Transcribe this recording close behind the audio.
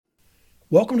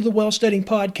Welcome to the Wealth Studying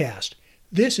Podcast.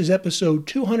 This is episode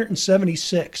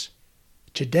 276.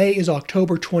 Today is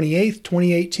October 28th,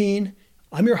 2018.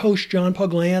 I'm your host, John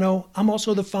Pugliano. I'm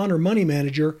also the founder and money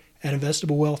manager at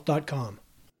investablewealth.com.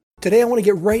 Today I want to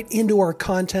get right into our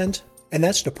content, and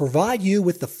that's to provide you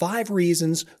with the 5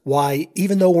 reasons why,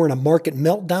 even though we're in a market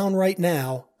meltdown right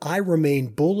now, I remain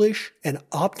bullish and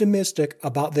optimistic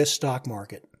about this stock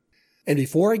market. And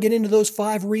before I get into those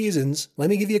 5 reasons, let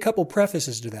me give you a couple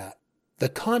prefaces to that. The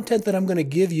content that I'm going to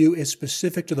give you is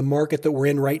specific to the market that we're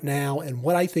in right now and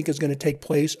what I think is going to take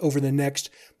place over the next,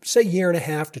 say,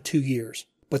 1.5 to 2 years.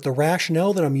 But the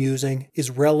rationale that I'm using is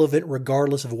relevant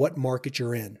regardless of what market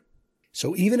you're in.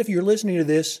 So even if you're listening to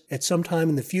this at some time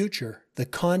in the future, the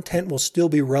content will still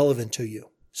be relevant to you.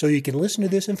 So you can listen to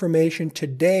this information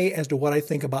today as to what I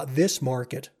think about this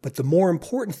market, but the more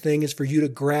important thing is for you to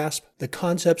grasp the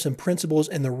concepts and principles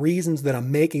and the reasons that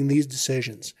I'm making these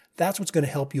decisions. That's what's going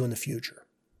to help you in the future.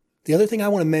 The other thing I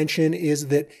want to mention is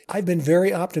that I've been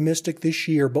very optimistic this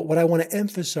year, but what I want to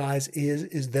emphasize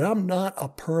is that I'm not a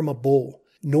perma bull,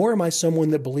 nor am I someone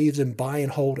that believes in buy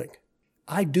and holding.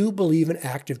 I do believe in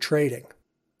active trading.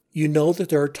 You know that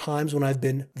there are times when I've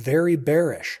been very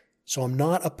bearish, so I'm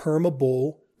not a perma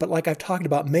bull. But like I've talked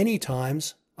about many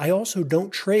times, I also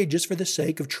don't trade just for the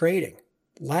sake of trading.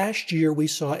 Last year, we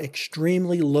saw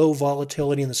extremely low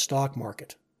volatility in the stock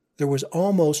market. There was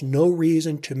almost no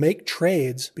reason to make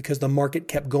trades because the market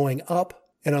kept going up,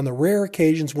 and on the rare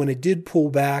occasions when it did pull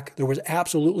back, there was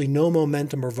absolutely no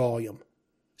momentum or volume.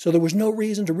 So there was no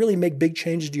reason to really make big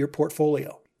changes to your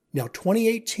portfolio. Now,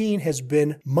 2018 has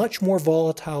been much more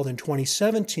volatile than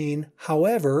 2017.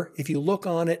 However, if you look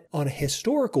on it on a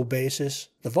historical basis,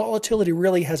 the volatility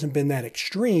really hasn't been that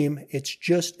extreme. It's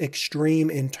just extreme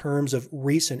in terms of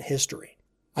recent history.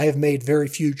 I have made very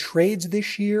few trades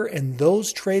this year, and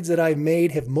those trades that I've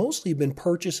made have mostly been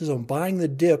purchases on buying the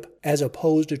dip as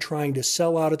opposed to trying to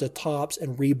sell out at the tops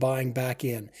and rebuying back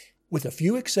in. With a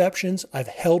few exceptions, I've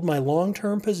held my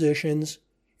long-term positions,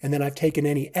 and then I've taken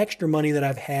any extra money that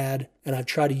I've had, and I've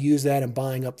tried to use that in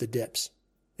buying up the dips.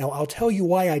 Now, I'll tell you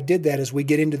why I did that as we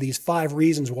get into these 5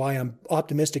 reasons why I'm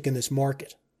optimistic in this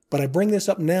market. But I bring this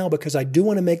up now because I do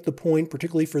want to make the point,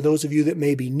 particularly for those of you that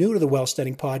may be new to the Wealth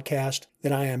Studying Podcast,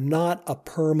 that I am not a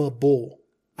perma bull.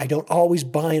 I don't always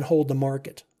buy and hold the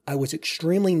market. I was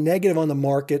extremely negative on the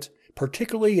market,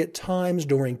 particularly at times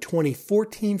during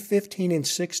 2014, 15, and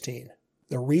 16.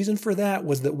 The reason for that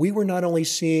was that we were not only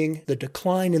seeing the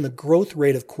decline in the growth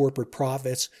rate of corporate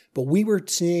profits, but we were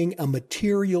seeing a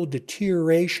material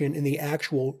deterioration in the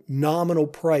actual nominal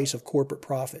price of corporate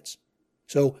profits.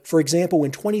 So, for example,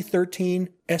 in 2013,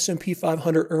 S&P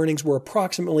 500 earnings were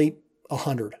approximately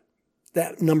 100.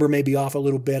 That number may be off a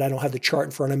little bit. I don't have the chart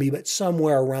in front of me, but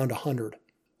somewhere around 100.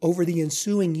 Over the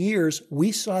ensuing years,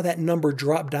 we saw that number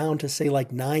drop down to, say,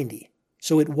 like 90.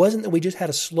 So it wasn't that we just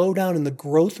had a slowdown in the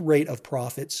growth rate of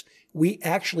profits. We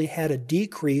actually had a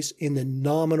decrease in the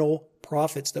nominal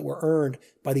profits that were earned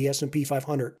by the S&P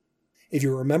 500. If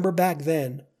you remember back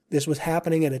then, this was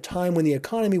happening at a time when the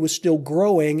economy was still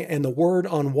growing, and the word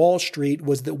on Wall Street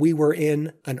was that we were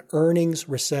in an earnings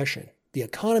recession. The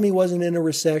economy wasn't in a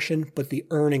recession, but the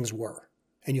earnings were.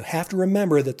 And you have to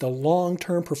remember that the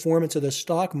long-term performance of the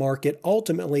stock market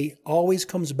ultimately always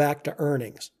comes back to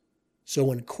earnings. So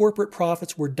when corporate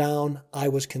profits were down, I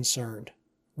was concerned.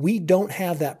 We don't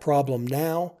have that problem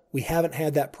now. We haven't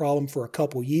had that problem for a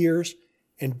couple years.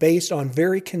 And based on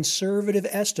very conservative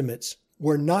estimates,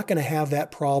 we're not going to have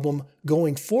that problem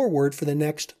going forward for the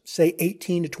next, say,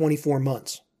 18 to 24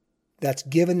 months. That's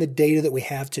given the data that we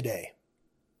have today.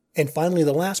 And finally,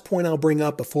 the last point I'll bring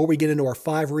up before we get into our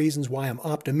 5 reasons why I'm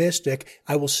optimistic,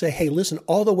 I will say, hey, listen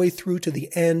all the way through to the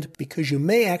end, because you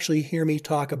may actually hear me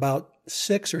talk about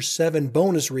 6 or 7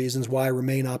 bonus reasons why I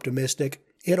remain optimistic.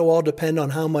 It'll all depend on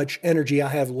how much energy I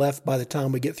have left by the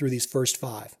time we get through these first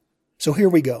 5. So here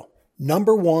we go.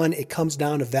 Number 1, it comes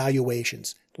down to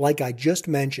valuations. Like I just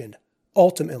mentioned,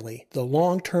 ultimately, the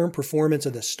long-term performance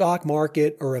of the stock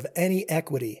market or of any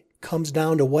equity comes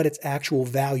down to what its actual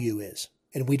value is.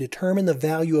 And we determine the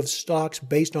value of stocks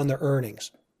based on their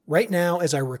earnings. Right now,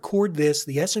 as I record this,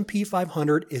 the S&P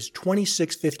 500 is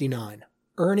 2659.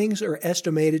 Earnings are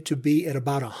estimated to be at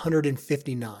about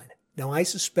 159. Now, I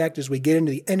suspect as we get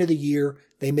into the end of the year,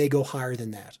 they may go higher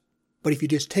than that. But if you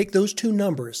just take those 2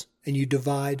 numbers and you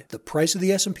divide the price of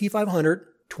the S&P 500,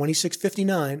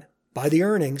 2659, by the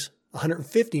earnings,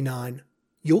 159,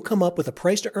 you'll come up with a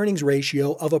price-to-earnings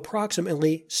ratio of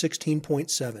approximately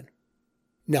 16.7.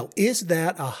 Now, is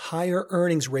that a higher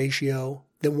earnings ratio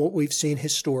than what we've seen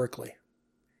historically?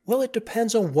 Well, it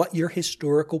depends on what your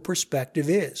historical perspective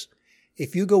is.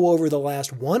 If you go over the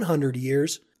last 100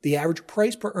 years, the average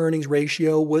price per earnings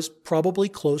ratio was probably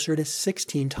closer to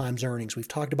 16 times earnings. We've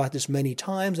talked about this many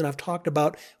times, and I've talked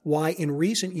about why in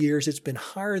recent years it's been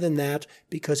higher than that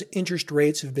because interest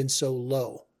rates have been so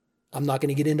low. I'm not going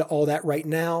to get into all that right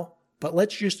now, but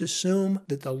let's just assume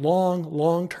that the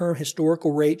long-term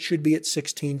historical rate should be at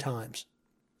 16 times.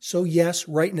 So yes,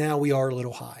 right now we are a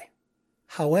little high.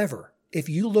 However, if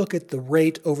you look at the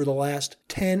rate over the last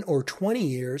 10 or 20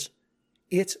 years,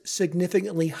 it's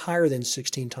significantly higher than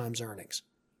 16 times earnings,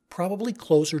 probably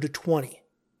closer to 20.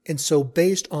 And so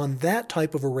based on that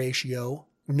type of a ratio,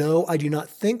 no, I do not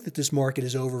think that this market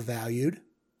is overvalued.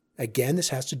 Again, this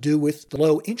has to do with the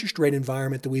low interest rate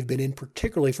environment that we've been in,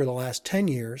 particularly for the last 10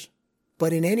 years.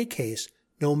 But in any case,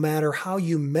 no matter how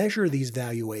you measure these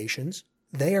valuations,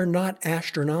 they are not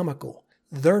astronomical.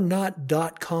 They're not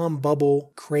dot-com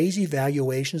bubble crazy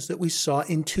valuations that we saw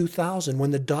in 2000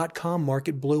 when the dot-com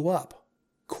market blew up.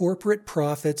 Corporate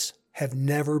profits have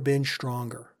never been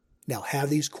stronger. Now, have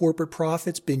these corporate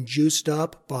profits been juiced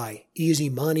up by easy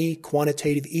money,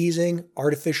 quantitative easing,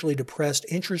 artificially depressed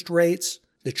interest rates,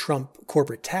 the Trump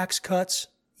corporate tax cuts?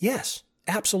 Yes,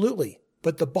 absolutely.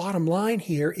 But the bottom line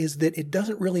here is that it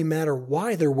doesn't really matter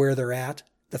why they're where they're at.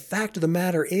 The fact of the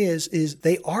matter is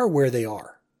they are where they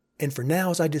are. And for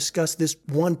now, as I discuss this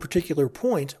one particular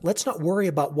point, let's not worry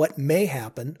about what may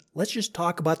happen. Let's just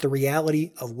talk about the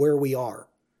reality of where we are.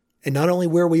 And not only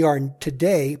where we are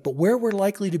today, but where we're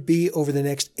likely to be over the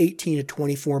next 18 to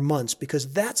 24 months,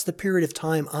 because that's the period of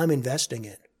time I'm investing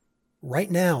in. Right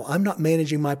now, I'm not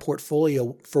managing my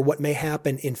portfolio for what may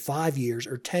happen in 5 years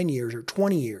or 10 years or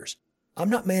 20 years. I'm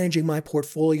not managing my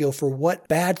portfolio for what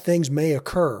bad things may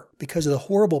occur because of the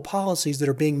horrible policies that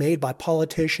are being made by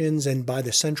politicians and by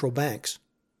the central banks.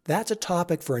 That's a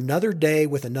topic for another day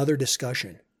with another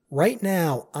discussion. Right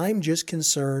now, I'm just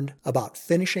concerned about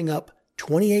finishing up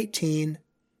 2018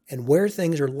 and where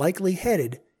things are likely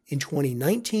headed in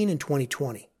 2019 and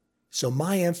 2020. So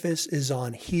my emphasis is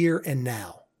on here and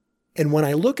now. And when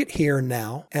I look at here and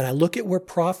now, and I look at where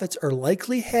profits are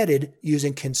likely headed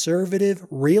using conservative,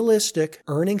 realistic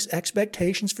earnings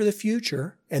expectations for the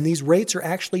future, and these rates are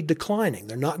actually declining,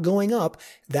 they're not going up,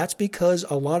 that's because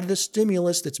a lot of the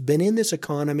stimulus that's been in this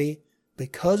economy,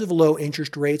 because of low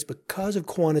interest rates, because of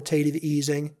quantitative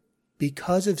easing,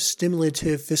 because of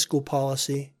stimulative fiscal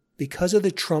policy, because of the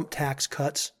Trump tax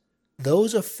cuts,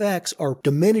 those effects are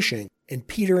diminishing and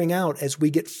petering out as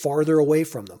we get farther away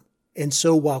from them. And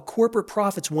so while corporate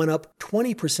profits went up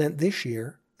 20% this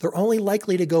year, they're only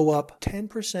likely to go up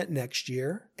 10% next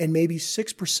year and maybe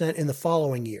 6% in the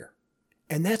following year.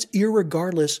 And that's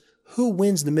irregardless who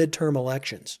wins the midterm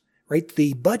elections, right?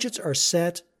 The budgets are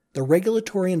set. The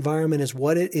regulatory environment is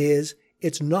what it is.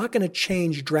 It's not going to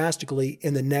change drastically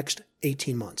in the next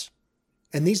 18 months.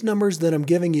 And these numbers that I'm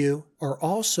giving you are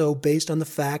also based on the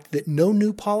fact that no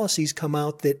new policies come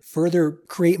out that further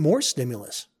create more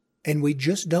stimulus. And we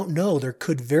just don't know. There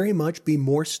could very much be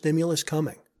more stimulus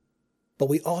coming. But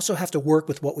we also have to work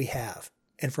with what we have.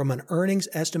 And from an earnings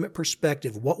estimate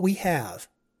perspective, what we have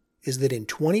is that in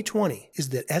 2020 is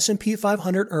that S&P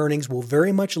 500 earnings will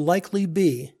very much likely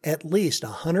be at least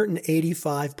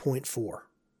 185.4.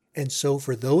 And so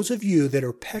for those of you that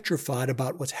are petrified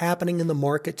about what's happening in the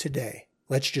market today,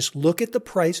 let's just look at the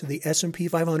price of the S&P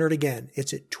 500 again.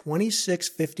 It's at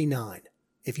 26.59.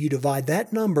 If you divide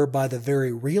that number by the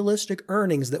very realistic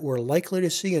earnings that we're likely to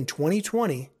see in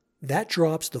 2020, that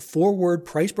drops the forward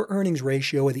price per earnings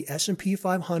ratio of the S&P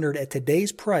 500 at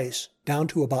today's price down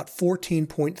to about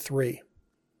 14.3.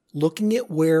 Looking at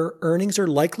where earnings are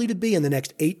likely to be in the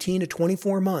next 18 to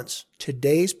 24 months,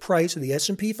 today's price of the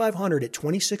S&P 500 at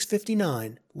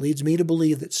 26.59 leads me to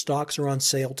believe that stocks are on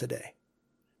sale today.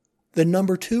 The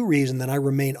number two reason that I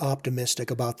remain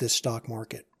optimistic about this stock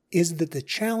market is that the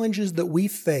challenges that we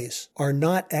face are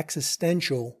not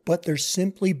existential, but they're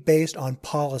simply based on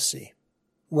policy.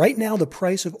 Right now, the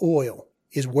price of oil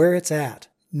is where it's at,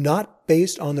 not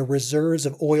based on the reserves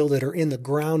of oil that are in the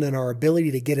ground and our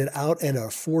ability to get it out at an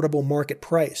affordable market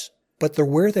price. But they're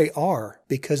where they are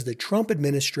because the Trump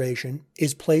administration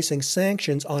is placing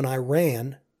sanctions on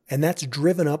Iran, and that's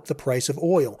driven up the price of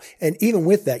oil. And even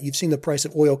with that, you've seen the price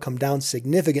of oil come down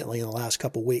significantly in the last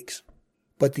couple weeks.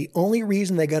 But the only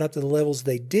reason they got up to the levels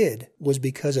they did was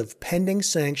because of pending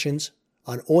sanctions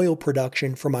on oil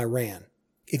production from Iran.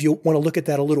 If you want to look at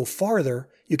that a little farther,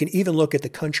 you can even look at the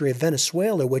country of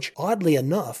Venezuela, which oddly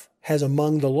enough has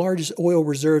among the largest oil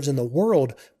reserves in the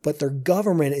world, but their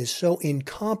government is so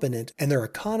incompetent and their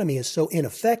economy is so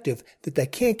ineffective that they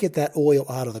can't get that oil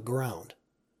out of the ground.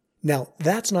 Now,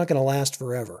 that's not going to last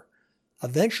forever.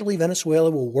 Eventually,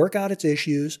 Venezuela will work out its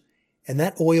issues, and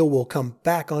that oil will come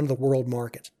back onto the world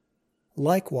market.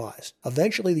 Likewise,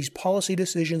 eventually these policy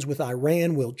decisions with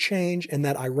Iran will change and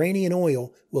that Iranian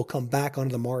oil will come back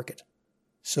onto the market.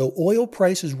 So oil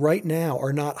prices right now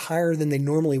are not higher than they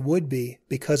normally would be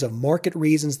because of market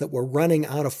reasons that we're running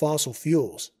out of fossil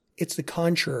fuels. It's the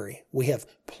contrary. We have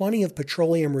plenty of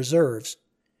petroleum reserves.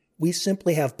 We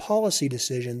simply have policy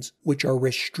decisions which are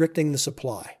restricting the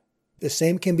supply. The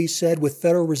same can be said with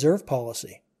Federal Reserve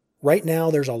policy. Right now,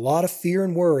 there's a lot of fear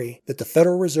and worry that the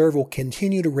Federal Reserve will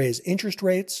continue to raise interest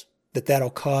rates, that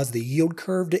that'll cause the yield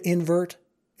curve to invert,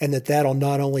 and that that'll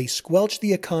not only squelch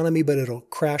the economy, but it'll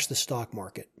crash the stock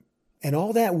market. And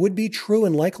all that would be true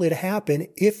and likely to happen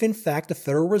if, in fact, the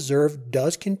Federal Reserve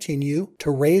does continue to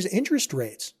raise interest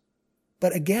rates.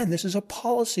 But again, this is a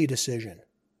policy decision.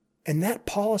 And that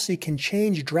policy can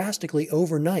change drastically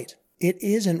overnight. It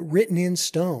isn't written in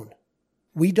stone.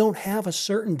 We don't have a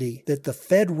certainty that the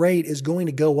Fed rate is going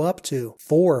to go up to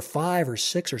 4 or 5 or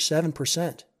 6 or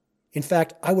 7%. In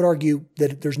fact, I would argue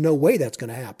that there's no way that's going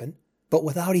to happen. But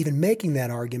without even making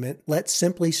that argument, let's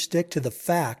simply stick to the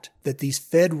fact that these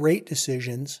Fed rate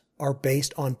decisions are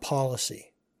based on policy.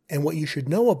 And what you should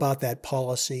know about that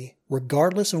policy,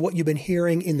 regardless of what you've been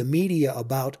hearing in the media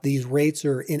about these rates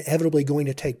are inevitably going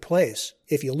to take place,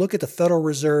 if you look at the Federal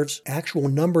Reserve's actual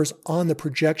numbers on the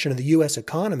projection of the U.S.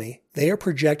 economy, they are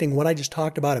projecting what I just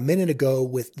talked about a minute ago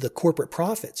with the corporate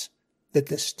profits, that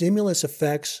the stimulus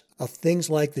effects of things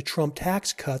like the Trump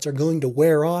tax cuts are going to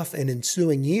wear off in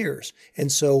ensuing years. And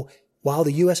so while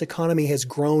the U.S. economy has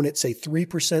grown at, say,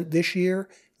 3% this year,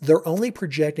 they're only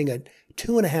projecting a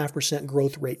 2.5%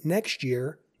 growth rate next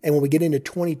year. And when we get into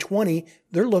 2020,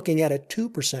 they're looking at a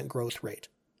 2% growth rate.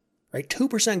 Right?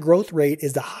 2% growth rate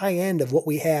is the high end of what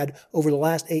we had over the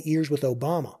last 8 years with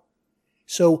Obama.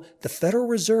 So the Federal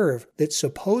Reserve that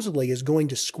supposedly is going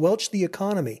to squelch the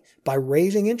economy by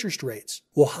raising interest rates,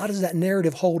 well, how does that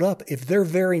narrative hold up if their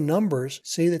very numbers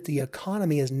say that the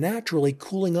economy is naturally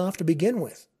cooling off to begin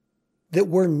with? That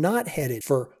we're not headed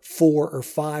for 4 or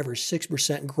 5 or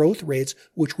 6% growth rates,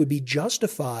 which would be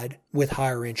justified with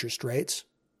higher interest rates.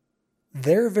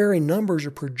 Their very numbers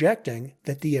are projecting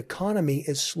that the economy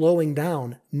is slowing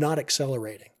down, not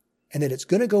accelerating, and that it's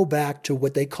going to go back to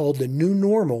what they called the new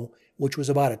normal, which was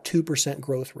about a 2%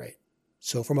 growth rate.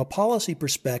 So from a policy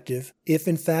perspective, if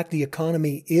in fact the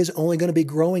economy is only going to be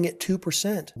growing at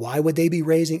 2%, why would they be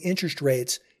raising interest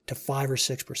rates to 5 or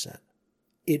 6%?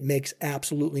 It makes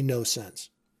absolutely no sense.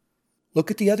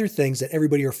 Look at the other things that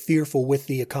everybody are fearful with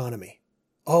the economy.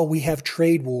 Oh, we have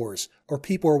trade wars, or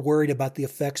people are worried about the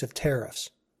effects of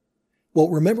tariffs. Well,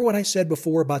 remember what I said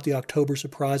before about the October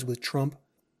surprise with Trump?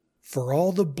 For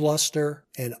all the bluster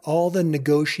and all the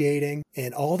negotiating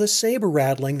and all the saber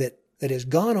rattling that has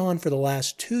gone on for the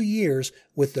last 2 years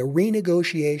with the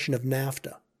renegotiation of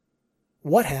NAFTA,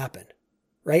 what happened?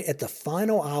 Right at the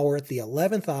final hour, at the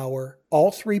 11th hour, all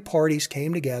three parties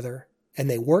came together and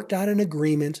they worked out an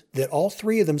agreement that all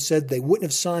three of them said they wouldn't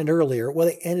have signed earlier. Well,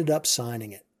 they ended up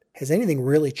signing it. Has anything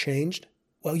really changed?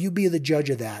 Well, you be the judge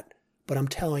of that. But I'm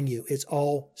telling you, it's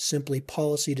all simply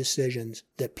policy decisions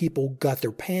that people got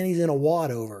their panties in a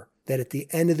wad over that at the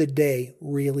end of the day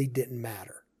really didn't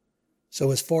matter.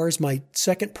 So as far as my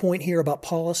second point here about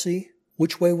policy,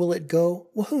 which way will it go?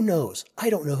 Well, who knows? I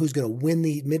don't know who's going to win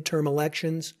the midterm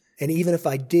elections. And even if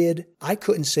I did, I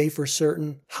couldn't say for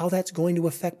certain how that's going to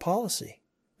affect policy.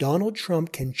 Donald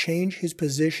Trump can change his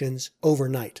positions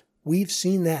overnight. We've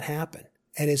seen that happen.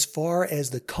 And as far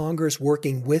as the Congress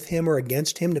working with him or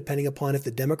against him, depending upon if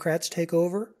the Democrats take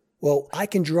over, well, I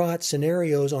can draw out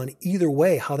scenarios on either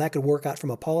way how that could work out from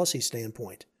a policy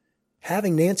standpoint.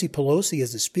 Having Nancy Pelosi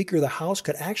as the Speaker of the House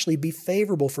could actually be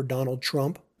favorable for Donald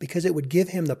Trump because it would give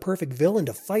him the perfect villain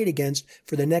to fight against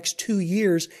for the next 2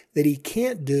 years that he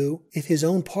can't do if his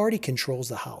own party controls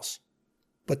the House.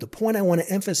 But the point I want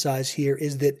to emphasize here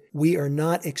is that we are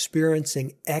not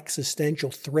experiencing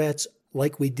existential threats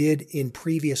like we did in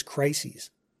previous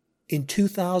crises. In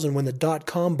 2000, when the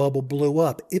dot-com bubble blew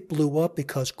up, it blew up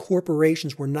because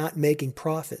corporations were not making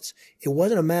profits. It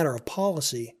wasn't a matter of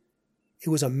policy. It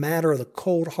was a matter of the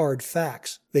cold, hard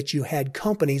facts that you had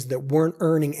companies that weren't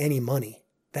earning any money.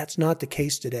 That's not the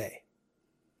case today.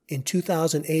 In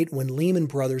 2008, when Lehman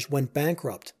Brothers went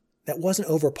bankrupt, that wasn't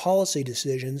over policy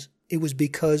decisions. It was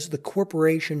because the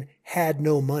corporation had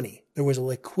no money. There was a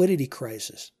liquidity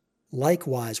crisis.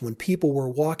 Likewise, when people were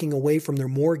walking away from their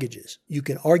mortgages, you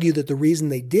can argue that the reason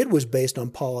they did was based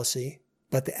on policy,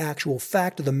 but the actual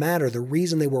fact of the matter, the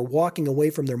reason they were walking away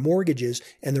from their mortgages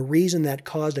and the reason that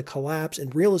caused a collapse in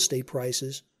real estate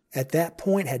prices At that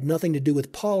point, it had nothing to do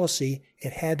with policy.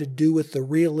 It had to do with the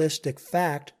realistic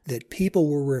fact that people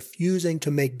were refusing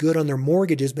to make good on their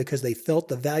mortgages because they felt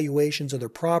the valuations of their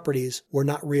properties were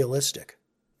not realistic.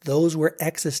 Those were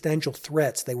existential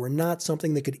threats. They were not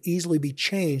something that could easily be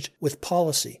changed with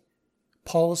policy.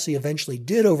 Policy eventually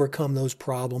did overcome those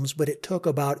problems, but it took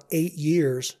about 8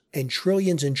 years and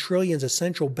trillions of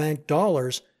central bank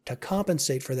dollars to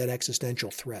compensate for that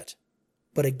existential threat.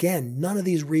 But again, none of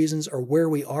these reasons are where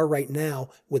we are right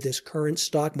now with this current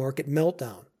stock market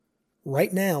meltdown.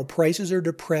 Right now, prices are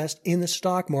depressed in the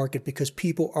stock market because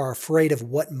people are afraid of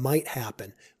what might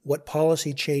happen, what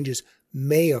policy changes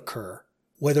may occur,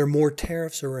 whether more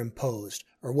tariffs are imposed,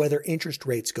 or whether interest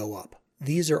rates go up.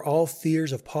 These are all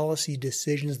fears of policy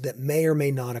decisions that may or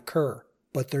may not occur,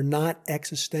 but they're not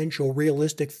existential,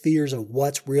 realistic fears of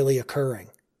what's really occurring.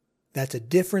 That's a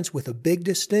difference with a big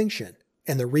distinction.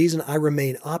 And the reason I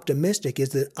remain optimistic is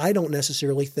that I don't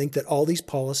necessarily think that all these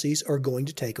policies are going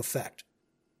to take effect.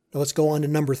 Now let's go on to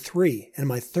number 3. And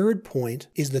my third point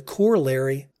is the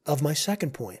corollary of my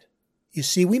second point. You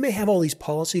see, we may have all these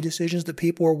policy decisions that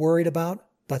people are worried about,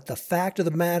 but the fact of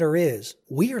the matter is,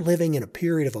 we are living in a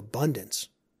period of abundance.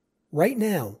 Right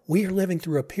now, we are living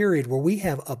through a period where we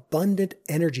have abundant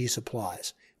energy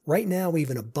supplies. Right now, we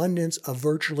have an abundance of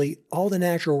virtually all the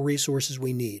natural resources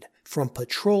we need, from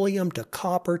petroleum to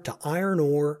copper to iron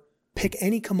ore. Pick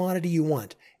any commodity you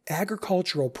want.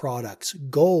 Agricultural products,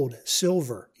 gold,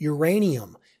 silver,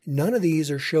 uranium. None of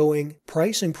these are showing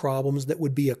pricing problems that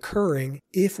would be occurring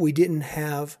if we didn't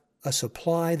have a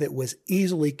supply that was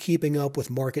easily keeping up with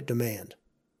market demand.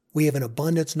 We have an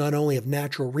abundance not only of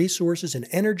natural resources and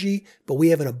energy, but we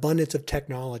have an abundance of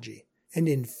technology. And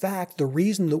in fact, the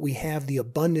reason that we have the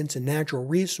abundance in natural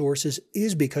resources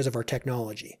is because of our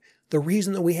technology. The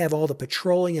reason that we have all the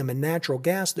petroleum and natural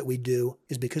gas that we do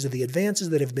is because of the advances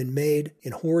that have been made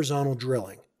in horizontal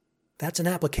drilling. That's an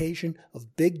application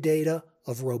of big data,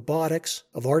 of robotics,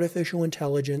 of artificial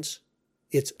intelligence.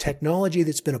 It's technology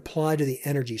that's been applied to the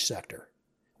energy sector.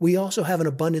 We also have an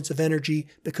abundance of energy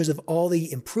because of all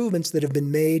the improvements that have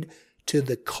been made to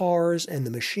the cars and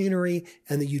the machinery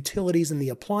and the utilities and the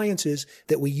appliances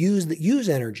that we use that use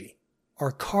energy.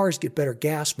 Our cars get better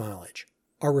gas mileage.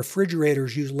 Our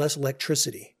refrigerators use less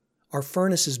electricity. Our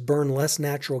furnaces burn less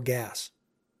natural gas.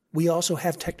 We also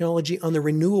have technology on the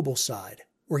renewable side.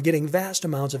 We're getting vast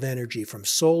amounts of energy from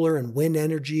solar and wind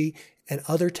energy and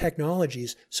other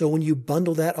technologies. So when you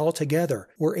bundle that all together,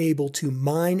 we're able to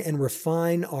mine and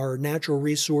refine our natural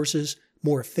resources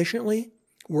more efficiently.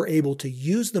 We're able to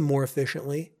use them more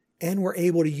efficiently, and we're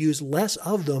able to use less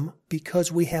of them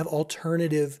because we have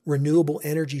alternative renewable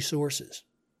energy sources.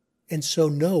 And so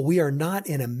no, we are not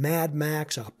in a Mad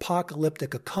Max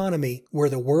apocalyptic economy where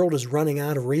the world is running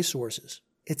out of resources.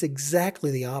 It's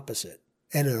exactly the opposite.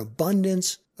 And an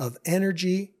abundance of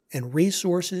energy and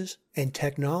resources and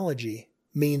technology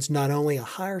means not only a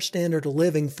higher standard of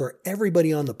living for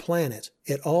everybody on the planet,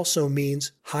 it also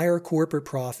means higher corporate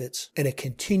profits and a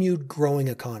continued growing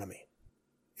economy.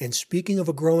 And speaking of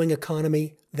a growing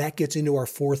economy, that gets into our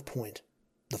fourth point.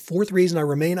 The fourth reason I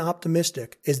remain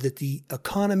optimistic is that the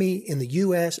economy in the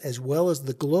U.S. as well as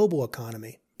the global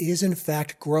economy is in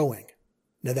fact growing.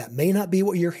 Now, that may not be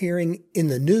what you're hearing in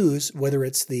the news, whether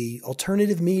it's the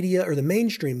alternative media or the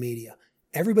mainstream media.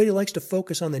 Everybody likes to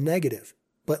focus on the negative,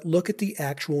 but look at the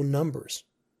actual numbers.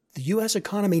 The U.S.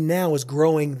 economy now is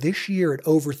growing this year at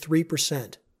over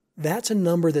 3%. That's a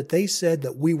number that they said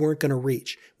that we weren't going to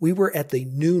reach. We were at the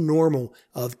new normal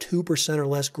of 2% or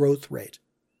less growth rate.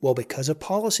 Well, because of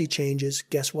policy changes,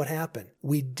 guess what happened?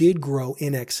 We did grow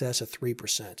in excess of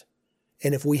 3%.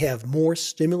 And if we have more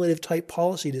stimulative type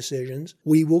policy decisions,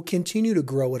 we will continue to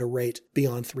grow at a rate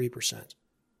beyond 3%.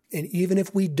 And even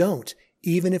if we don't,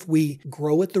 even if we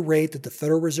grow at the rate that the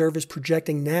Federal Reserve is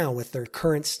projecting now with their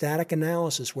current static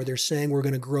analysis where they're saying we're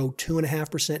going to grow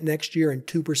 2.5% next year and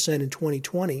 2% in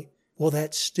 2020, well,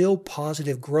 that's still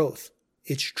positive growth.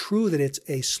 It's true that it's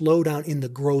a slowdown in the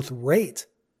growth rate,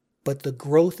 but the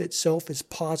growth itself is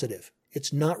positive.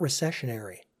 It's not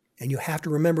recessionary. And you have to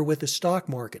remember with the stock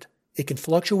market, it can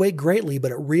fluctuate greatly,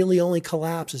 but it really only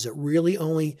collapses. It really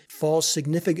only falls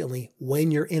significantly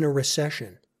when you're in a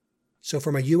recession. So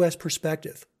from a U.S.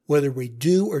 perspective, whether we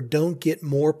do or don't get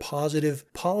more positive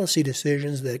policy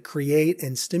decisions that create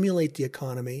and stimulate the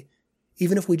economy,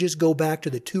 even if we just go back to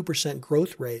the 2%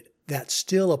 growth rate, that's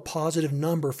still a positive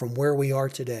number from where we are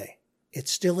today.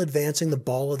 It's still advancing the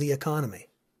ball of the economy.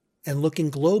 And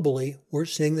looking globally, we're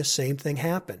seeing the same thing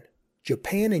happen.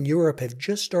 Japan and Europe have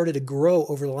just started to grow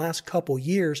over the last couple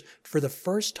years for the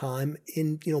first time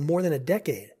in more than a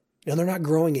decade. Now, they're not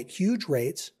growing at huge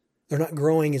rates. They're not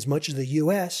growing as much as the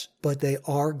U.S., but they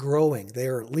are growing. They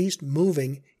are at least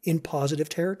moving in positive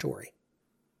territory.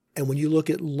 And when you look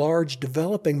at large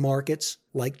developing markets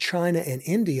like China and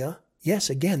India, yes,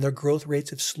 again, their growth rates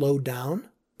have slowed down,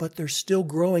 but they're still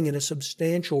growing at a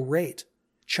substantial rate.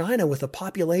 China, with a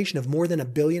population of more than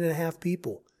 1.5 billion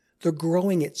people, they're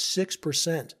growing at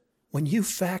 6%. When you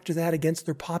factor that against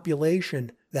their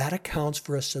population, that accounts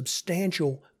for a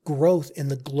substantial growth in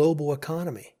the global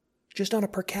economy, just on a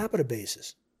per capita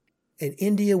basis. And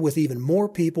India, with even more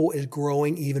people, is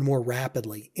growing even more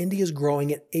rapidly. India is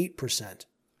growing at 8%.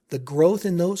 The growth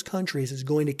in those countries is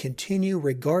going to continue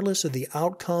regardless of the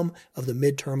outcome of the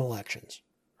midterm elections.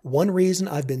 One reason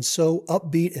I've been so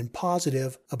upbeat and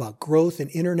positive about growth in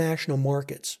international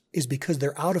markets is because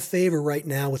they're out of favor right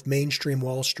now with mainstream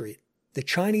Wall Street. The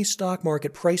Chinese stock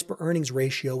market price per earnings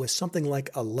ratio is something like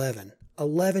 11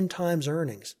 times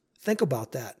earnings. Think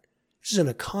about that. This is an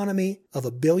economy of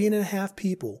 1.5 billion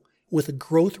people with a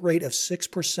growth rate of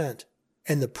 6%,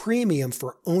 and the premium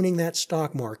for owning that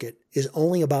stock market is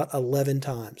only about 11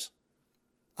 times.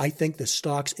 I think the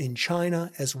stocks in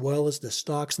China as well as the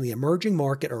stocks in the emerging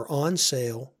market are on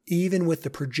sale, even with the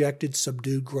projected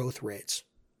subdued growth rates.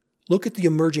 Look at the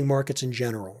emerging markets in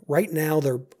general. Right now,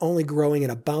 they're only growing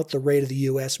at about the rate of the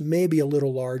U.S., maybe a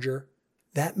little larger.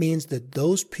 That means that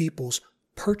those people's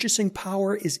purchasing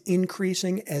power is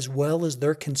increasing as well as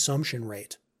their consumption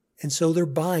rate. And so they're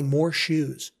buying more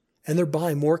shoes, and they're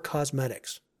buying more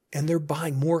cosmetics, and they're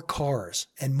buying more cars,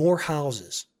 and more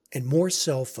houses, and more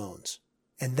cell phones.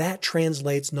 And that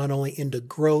translates not only into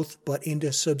growth, but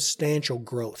into substantial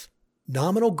growth.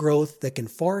 Nominal growth that can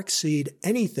far exceed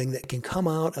anything that can come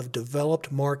out of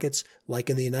developed markets like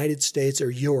in the United States or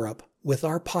Europe, with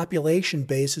our population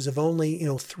bases of only,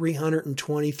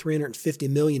 320, 350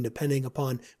 million, depending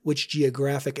upon which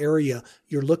geographic area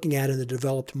you're looking at in the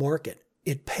developed market.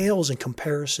 It pales in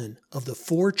comparison of the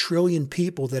 4 trillion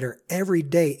people that are every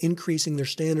day increasing their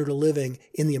standard of living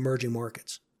in the emerging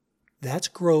markets. That's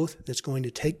growth that's going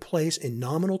to take place in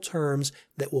nominal terms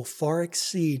that will far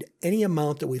exceed any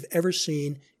amount that we've ever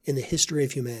seen in the history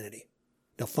of humanity.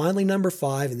 Now, finally, number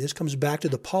 5, and this comes back to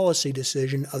the policy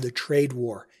decision of the trade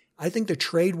war. I think the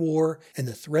trade war and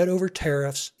the threat over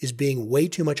tariffs is being way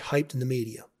too much hyped in the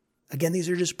media. Again, these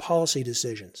are just policy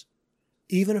decisions.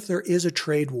 Even if there is a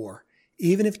trade war,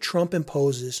 even if Trump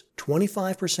imposes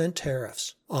 25%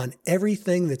 tariffs on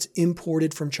everything that's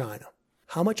imported from China,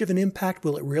 how much of an impact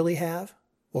will it really have?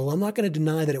 Well, I'm not going to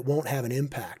deny that it won't have an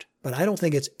impact, but I don't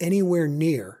think it's anywhere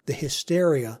near the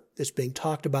hysteria that's being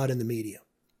talked about in the media.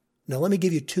 Now, let me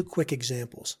give you 2 quick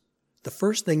examples. The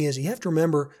first thing is you have to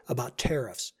remember about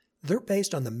tariffs. They're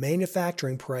based on the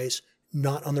manufacturing price,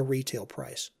 not on the retail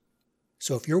price.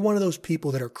 So if you're one of those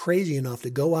people that are crazy enough to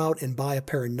go out and buy a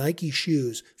pair of Nike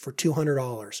shoes for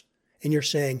 $200, and you're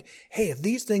saying, hey, if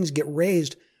these things get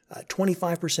raised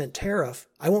 25% tariff,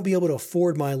 I won't be able to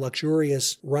afford my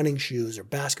luxurious running shoes or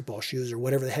basketball shoes or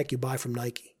whatever the heck you buy from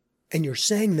Nike. And you're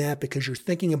saying that because you're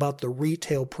thinking about the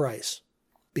retail price.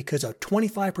 Because a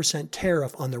 25%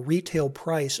 tariff on the retail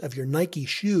price of your Nike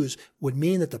shoes would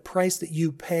mean that the price that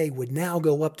you pay would now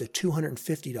go up to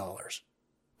 $250.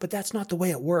 But that's not the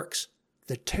way it works.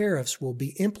 The tariffs will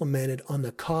be implemented on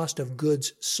the cost of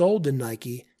goods sold to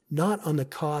Nike, not on the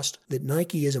cost that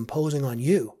Nike is imposing on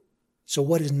you. So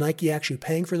what is Nike actually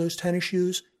paying for those tennis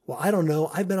shoes? Well, I don't know.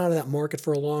 I've been out of that market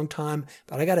for a long time,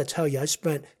 but I got to tell you, I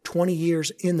spent 20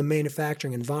 years in the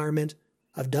manufacturing environment.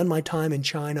 I've done my time in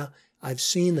China. I've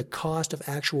seen the cost of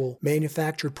actual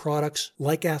manufactured products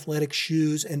like athletic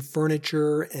shoes and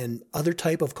furniture and other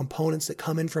type of components that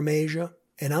come in from Asia.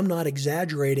 And I'm not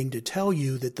exaggerating to tell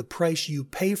you that the price you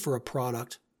pay for a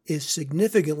product is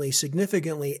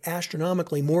significantly,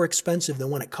 astronomically more expensive than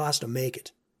when it costs to make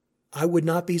it. I would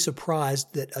not be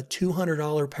surprised that a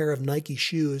 $200 pair of Nike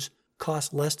shoes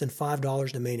costs less than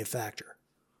 $5 to manufacture.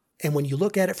 And when you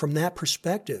look at it from that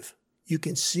perspective, you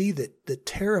can see that the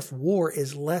tariff war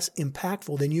is less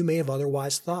impactful than you may have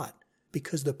otherwise thought,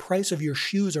 because the price of your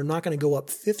shoes are not going to go up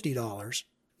 $50.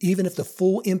 Even if the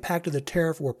full impact of the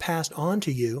tariff were passed on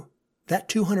to you, that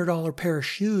 $200 pair of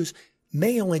shoes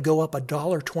may only go up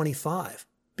 $1.25.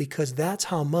 Because that's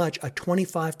how much a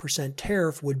 25%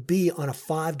 tariff would be on a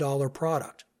 $5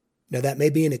 product. Now, that may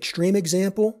be an extreme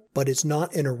example, but it's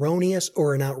not an erroneous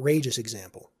or an outrageous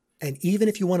example. And even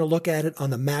if you want to look at it on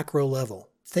the macro level,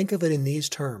 think of it in these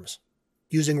terms.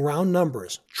 Using round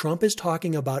numbers, Trump is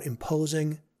talking about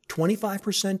imposing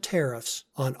 25% tariffs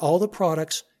on all the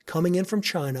products coming in from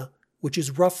China, which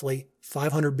is roughly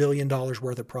 $500 billion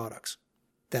worth of products.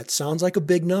 That sounds like a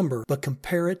big number, but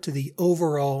compare it to the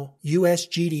overall U.S.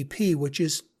 GDP, which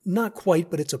is not quite,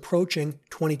 but it's approaching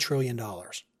 $20 trillion.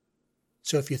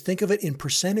 So if you think of it in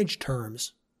percentage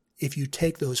terms, if you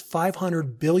take those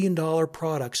 $500 billion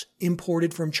products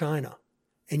imported from China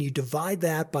and you divide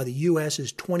that by the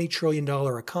U.S.'s $20 trillion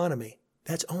economy,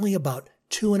 that's only about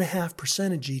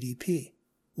 2.5% of GDP.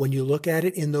 When you look at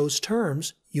it in those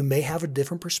terms, you may have a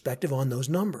different perspective on those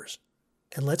numbers.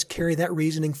 And let's carry that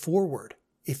reasoning forward.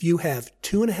 If you have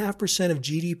 2.5% of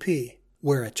GDP,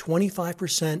 where a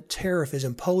 25% tariff is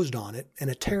imposed on it, and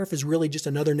a tariff is really just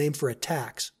another name for a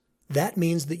tax, that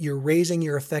means that you're raising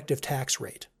your effective tax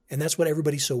rate. And that's what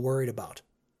everybody's so worried about.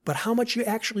 But how much are you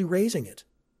actually raising it?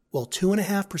 Well,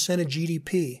 2.5% of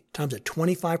GDP times a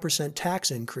 25%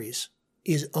 tax increase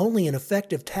is only an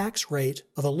effective tax rate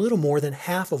of a little more than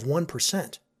half of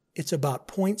 1%. It's about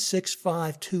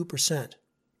 0.652%.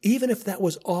 Even if that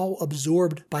was all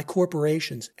absorbed by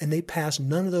corporations and they pass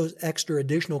none of those extra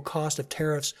additional cost of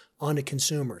tariffs onto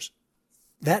consumers,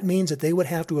 that means that they would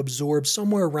have to absorb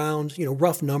somewhere around,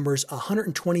 rough numbers,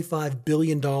 $125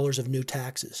 billion of new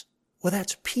taxes. Well,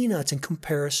 that's peanuts in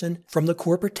comparison from the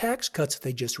corporate tax cuts that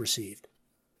they just received.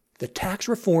 The tax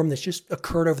reform that's just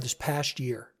occurred over this past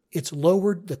year, it's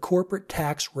lowered the corporate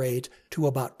tax rate to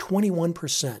about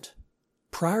 21%.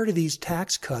 Prior to these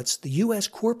tax cuts, the U.S.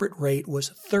 corporate rate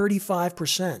was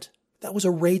 35%. That was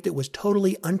a rate that was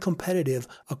totally uncompetitive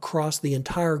across the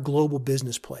entire global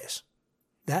business place.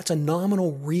 That's a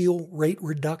nominal real rate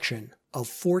reduction of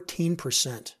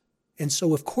 14%. And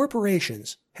so if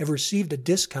corporations have received a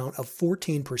discount of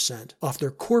 14% off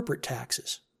their corporate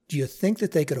taxes, do you think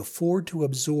that they could afford to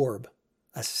absorb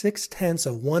a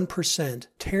 0.6%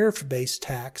 tariff-based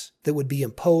tax that would be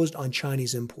imposed on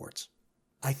Chinese imports?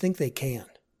 I think they can.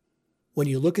 When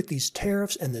you look at these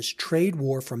tariffs and this trade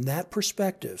war from that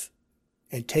perspective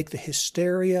and take the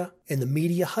hysteria and the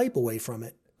media hype away from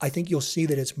it, I think you'll see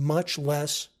that it's much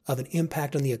less of an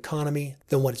impact on the economy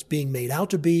than what it's being made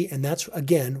out to be, and that's,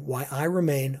 again, why I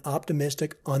remain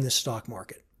optimistic on this stock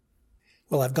market.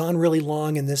 Well, I've gone really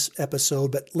long in this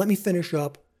episode, but let me finish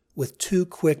up with 2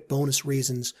 quick bonus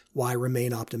reasons why I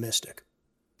remain optimistic.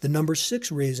 The number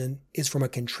 6 reason is from a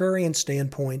contrarian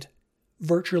standpoint.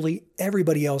 Virtually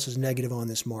everybody else is negative on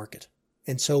this market.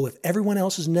 And so if everyone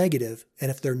else is negative, and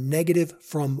if they're negative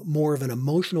from more of an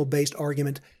emotional-based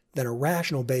argument than a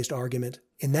rational-based argument,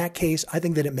 in that case, I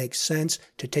think that it makes sense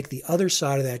to take the other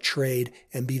side of that trade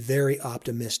and be very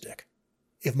optimistic.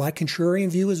 If my contrarian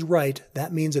view is right,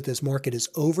 that means that this market is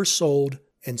oversold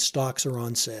and stocks are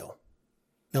on sale.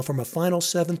 Now, from a final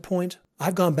 7th point,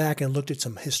 I've gone back and looked at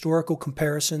some historical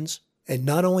comparisons, and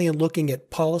not only in looking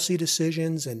at policy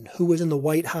decisions and who was in the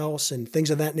White House and things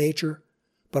of that nature,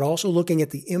 but also looking at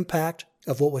the impact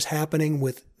of what was happening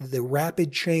with the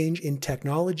rapid change in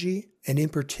technology and in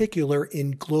particular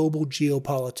in global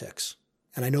geopolitics.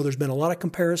 And I know there's been a lot of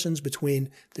comparisons between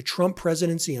the Trump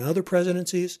presidency and other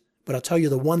presidencies, but I'll tell you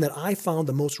the one that I found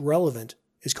the most relevant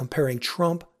is comparing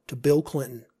Trump to Bill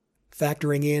Clinton,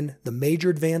 factoring in the major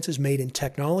advances made in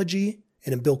technology.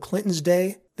 And in Bill Clinton's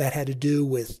day, that had to do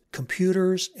with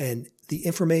computers and the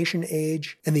information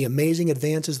age and the amazing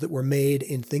advances that were made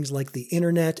in things like the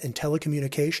internet and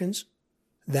telecommunications.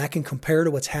 That can compare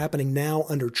to what's happening now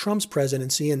under Trump's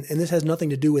presidency. And this has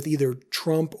nothing to do with either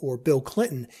Trump or Bill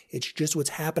Clinton. It's just what's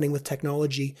happening with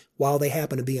technology while they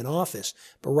happen to be in office.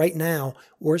 But right now,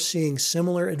 we're seeing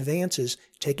similar advances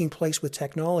taking place with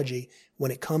technology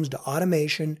when it comes to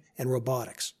automation and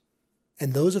robotics.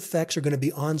 And those effects are going to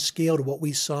be on scale to what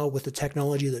we saw with the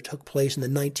technology that took place in the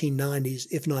 1990s,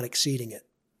 if not exceeding it.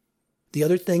 The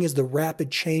other thing is the rapid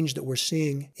change that we're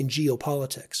seeing in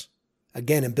geopolitics.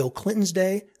 Again, in Bill Clinton's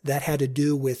day, that had to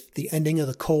do with the ending of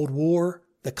the Cold War,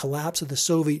 the collapse of the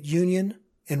Soviet Union,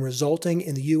 and resulting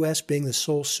in the U.S. being the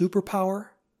sole superpower,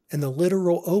 and the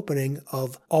literal opening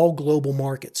of all global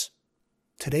markets.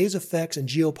 Today's effects in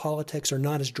geopolitics are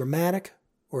not as dramatic,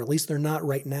 or at least they're not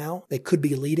right now. They could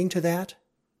be leading to that,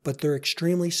 but they're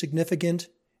extremely significant.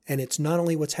 And it's not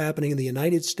only what's happening in the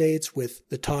United States with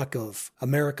the talk of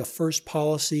America First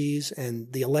policies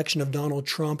and the election of Donald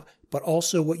Trump, but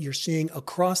also what you're seeing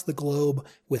across the globe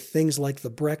with things like the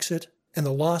Brexit and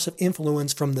the loss of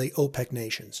influence from the OPEC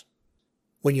nations.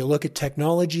 When you look at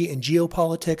technology and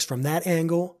geopolitics from that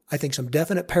angle, I think some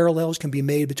definite parallels can be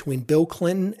made between Bill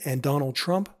Clinton and Donald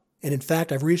Trump. And in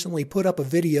fact, I've recently put up a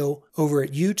video over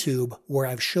at YouTube where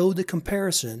I've showed the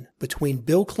comparison between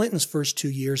Bill Clinton's first 2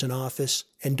 years in office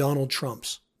and Donald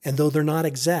Trump's. And though they're not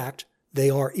exact, they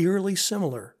are eerily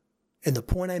similar. And the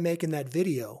point I make in that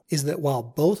video is that while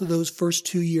both of those first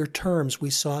 2-year terms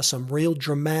we saw some real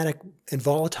dramatic and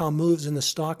volatile moves in the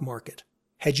stock market,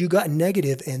 Had you gotten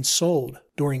negative and sold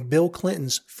during Bill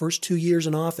Clinton's first 2 years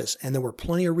in office, and there were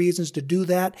plenty of reasons to do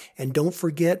that, and don't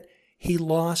forget, he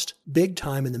lost big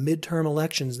time in the midterm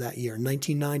elections that year,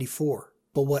 1994.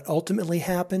 But what ultimately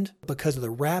happened, because of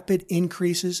the rapid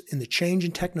increases in the change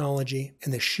in technology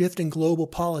and the shift in global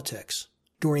politics,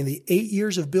 during the 8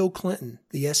 years of Bill Clinton,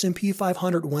 the S&P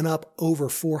 500 went up over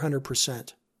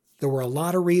 400%. There were a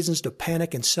lot of reasons to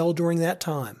panic and sell during that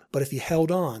time, but if you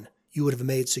held on, you would have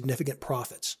made significant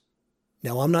profits.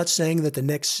 Now, I'm not saying that the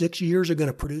next 6 years are going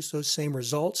to produce those same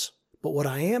results, but what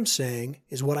I am saying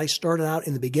is what I started out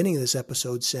in the beginning of this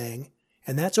episode saying,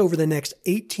 and that's over the next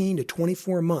 18 to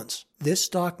 24 months, this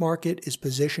stock market is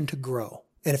positioned to grow.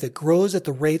 And if it grows at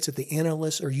the rates that the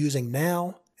analysts are using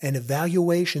now, and if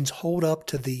valuations hold up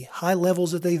to the high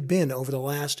levels that they've been over the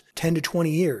last 10 to 20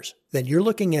 years, then you're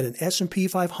looking at an S&P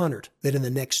 500 that in the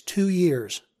next 2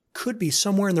 years could be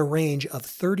somewhere in the range of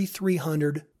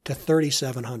 3,300 to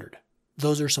 3,700.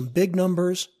 Those are some big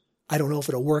numbers. I don't know if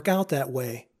it'll work out that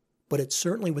way, but it's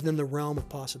certainly within the realm of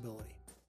possibility.